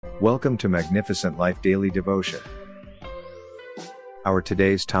Welcome to Magnificent Life Daily Devotion. Our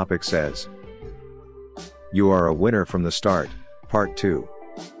today's topic says, You are a winner from the start, Part 2.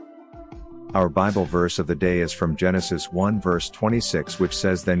 Our Bible verse of the day is from Genesis 1 verse 26, which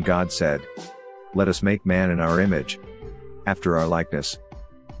says, Then God said, Let us make man in our image, after our likeness,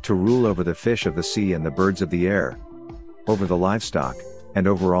 to rule over the fish of the sea and the birds of the air, over the livestock, and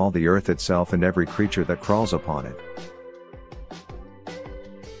over all the earth itself and every creature that crawls upon it.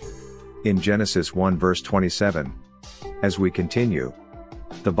 In Genesis 1 verse 27, as we continue,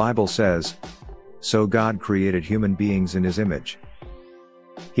 the Bible says, So God created human beings in His image.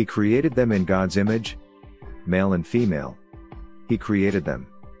 He created them in God's image, male and female. He created them.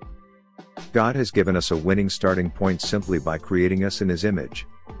 God has given us a winning starting point simply by creating us in His image.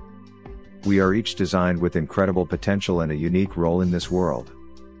 We are each designed with incredible potential and a unique role in this world.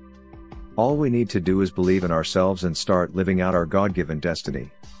 All we need to do is believe in ourselves and start living out our God-given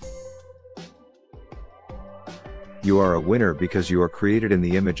destiny. You are a winner because you are created in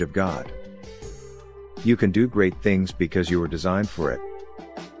the image of God. You can do great things because you were designed for it.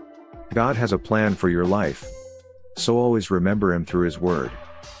 God has a plan for your life, so always remember Him through His Word.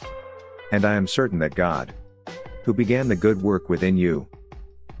 And I am certain that God, who began the good work within you,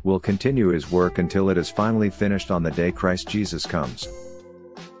 will continue His work until it is finally finished on the day Christ Jesus comes.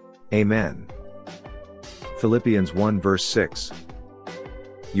 Amen. Philippians 1 verse 6.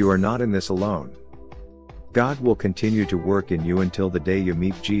 You are not in this alone. God will continue to work in you until the day you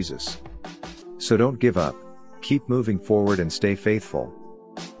meet Jesus. So don't give up, keep moving forward and stay faithful.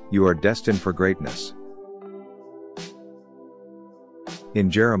 You are destined for greatness. In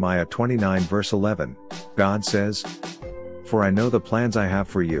Jeremiah 29 verse 11, God says, For I know the plans I have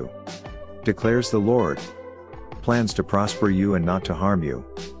for you, declares the Lord. Plans to prosper you and not to harm you,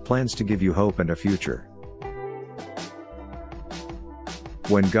 plans to give you hope and a future.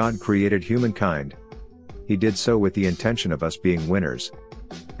 When God created humankind, He did so with the intention of us being winners,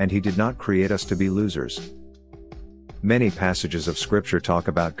 and He did not create us to be losers. Many passages of Scripture talk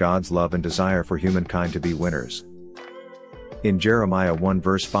about God's love and desire for humankind to be winners. In Jeremiah 1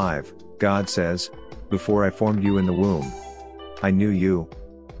 verse 5, God says, Before I formed you in the womb, I knew you,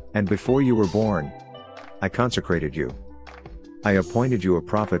 and before you were born, I consecrated you. I appointed you a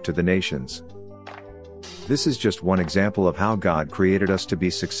prophet to the nations. This is just one example of how God created us to be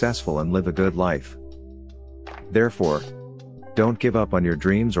successful and live a good life. Therefore, don't give up on your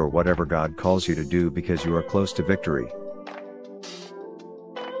dreams or whatever God calls you to do because you are close to victory.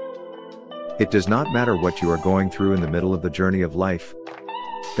 It does not matter what you are going through in the middle of the journey of life.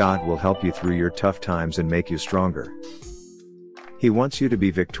 God will help you through your tough times and make you stronger. He wants you to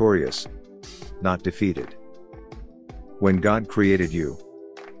be victorious, not defeated. When God created you,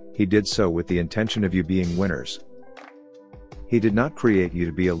 He did so with the intention of you being winners. He did not create you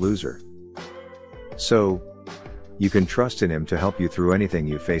to be a loser. So, you can trust in Him to help you through anything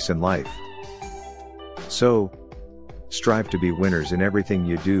you face in life. So, strive to be winners in everything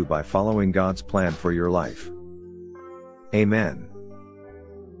you do by following God's plan for your life. Amen.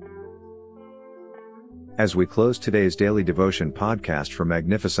 As we close today's daily devotion podcast for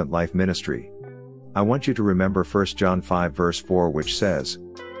Magnificent Life Ministry, I want you to remember 1 John 5 verse 4, which says,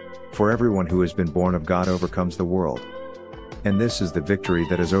 For everyone who has been born of God overcomes the world. And this is the victory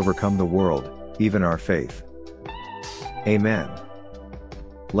that has overcome the world, even our faith. Amen.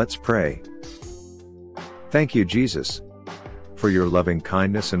 Let's pray. Thank you, Jesus, for your loving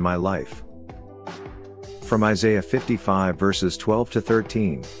kindness in my life. From Isaiah 55 verses 12 to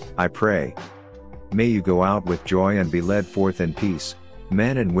 13, I pray, May you go out with joy and be led forth in peace.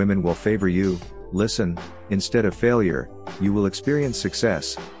 Men and women will favor you. Listen, instead of failure, you will experience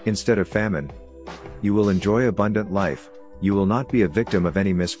success. Instead of famine, you will enjoy abundant life. You will not be a victim of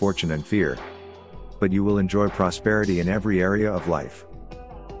any misfortune and fear, but you will enjoy prosperity in every area of life.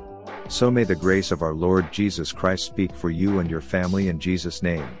 So may the grace of our Lord Jesus Christ speak for you and your family in Jesus'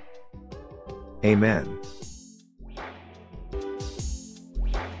 name. Amen.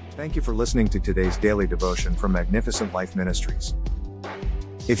 Thank you for listening to today's daily devotion from Magnificent Life Ministries.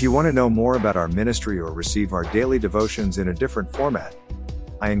 If you want to know more about our ministry or receive our daily devotions in a different format,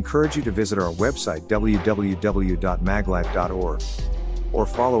 I encourage you to visit our website www.maglife.org, or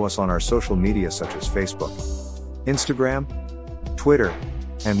follow us on our social media such as Facebook, Instagram, Twitter,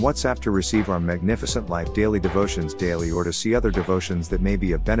 and WhatsApp to receive our Magnificent Life daily devotions daily or to see other devotions that may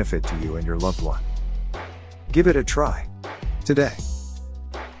be of benefit to you and your loved one. Give it a try today.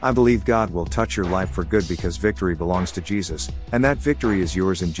 I believe God will touch your life for good because victory belongs to Jesus, and that victory is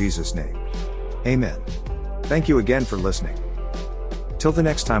yours in Jesus' name. Amen. Thank you again for listening. Till the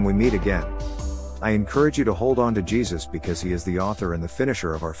next time we meet again, I encourage you to hold on to Jesus because he is the author and the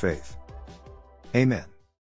finisher of our faith. Amen.